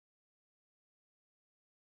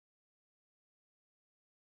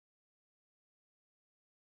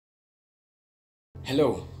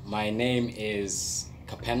Hello, my name is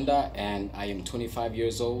Kapenda and I am 25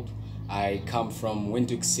 years old. I come from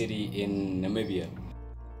Windhoek City in Namibia.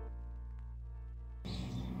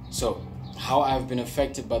 So, how I've been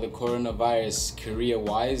affected by the coronavirus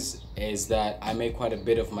career-wise is that I make quite a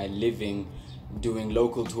bit of my living doing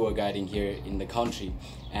local tour guiding here in the country.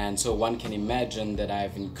 And so one can imagine that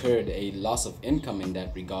I've incurred a loss of income in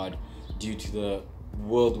that regard due to the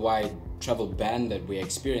worldwide travel ban that we're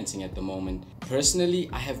experiencing at the moment. Personally,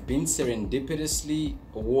 I have been serendipitously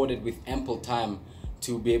awarded with ample time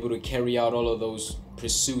to be able to carry out all of those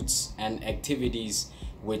pursuits and activities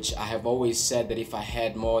which I have always said that if I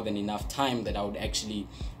had more than enough time that I would actually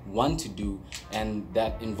want to do, and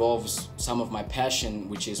that involves some of my passion,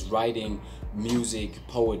 which is writing, music,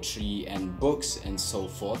 poetry and books and so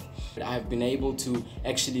forth. I have been able to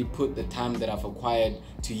actually put the time that I've acquired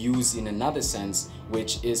to use in another sense,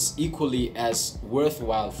 which is equally as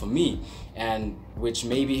worthwhile for me and which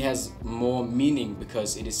maybe has more meaning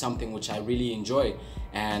because it is something which I really enjoy,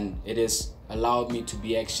 and it has allowed me to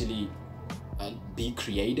be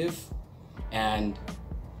creative. And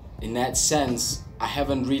in that sense, I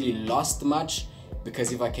haven't really lost much,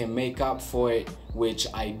 because if I can make up for it, which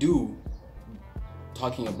I do,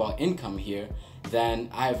 talking about income here, then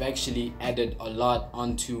I've actually added a lot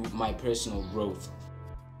onto my personal growth.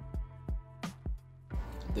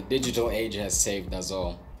 The digital age has saved us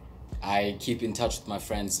all. I keep in touch with my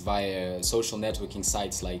friends via social networking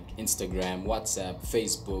sites like Instagram, WhatsApp,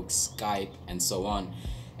 Facebook, Skype, and so on.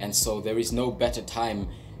 And so there is no better time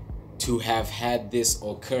to have had this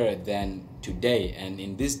occur than today and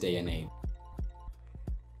in this day and age.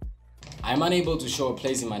 I'm unable to show a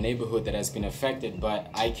place in my neighborhood that has been affected, but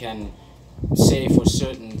I can say for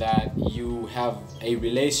certain that you have a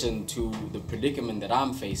relation to the predicament that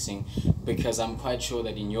I'm facing, because I'm quite sure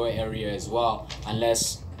that in your area as well,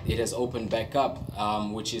 unless it has opened back up,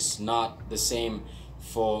 which is not the same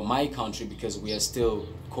for my country because we are still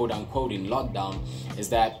quote-unquote in lockdown, is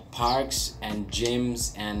that parks and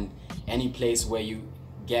gyms and any place where you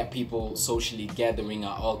get people socially gathering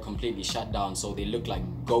are all completely shut down, so they look like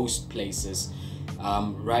ghost places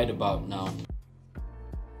right about now.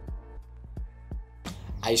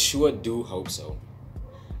 I sure do hope so.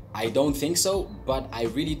 I don't think so, but I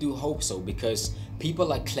really do hope so, because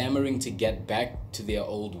people are clamoring to get back to their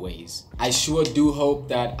old ways. I sure do hope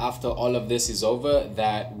that after all of this is over,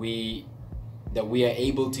 that we are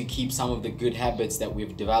able to keep some of the good habits that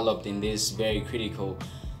we've developed in this very critical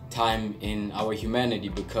time in our humanity,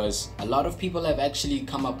 because a lot of people have actually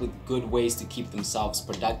come up with good ways to keep themselves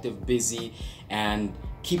productive, busy, and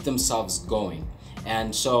keep themselves going.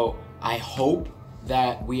 And so I hope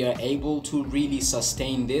that we are able to really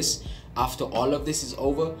sustain this after all of this is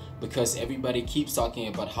over, because everybody keeps talking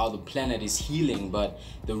about how the planet is healing, but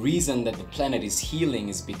the reason that the planet is healing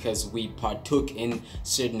is because we partook in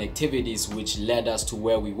certain activities which led us to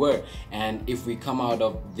where we were. And if we come out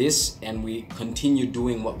of this and we continue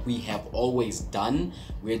doing what we have always done,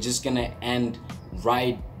 we're just gonna end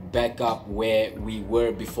right back up where we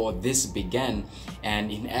were before this began,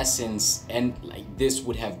 and in essence, and like this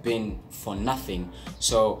would have been for nothing.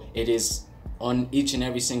 So it is on each and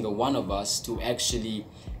every single one of us to actually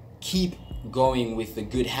keep going with the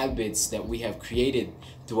good habits that we have created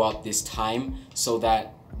throughout this time, so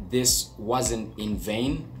that this wasn't in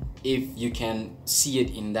vain, if you can see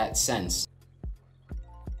it in that sense.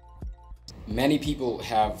 Many people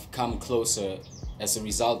have come closer as a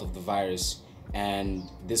result of the virus, and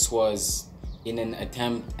this was in an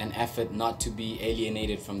effort not to be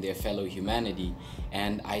alienated from their fellow humanity.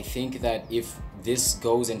 And I think that if this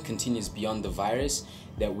goes and continues beyond the virus,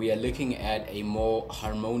 that we are looking at a more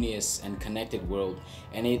harmonious and connected world.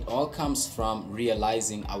 And it all comes from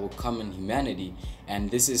realizing our common humanity, and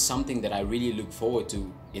this is something that I really look forward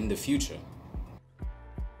to in the future.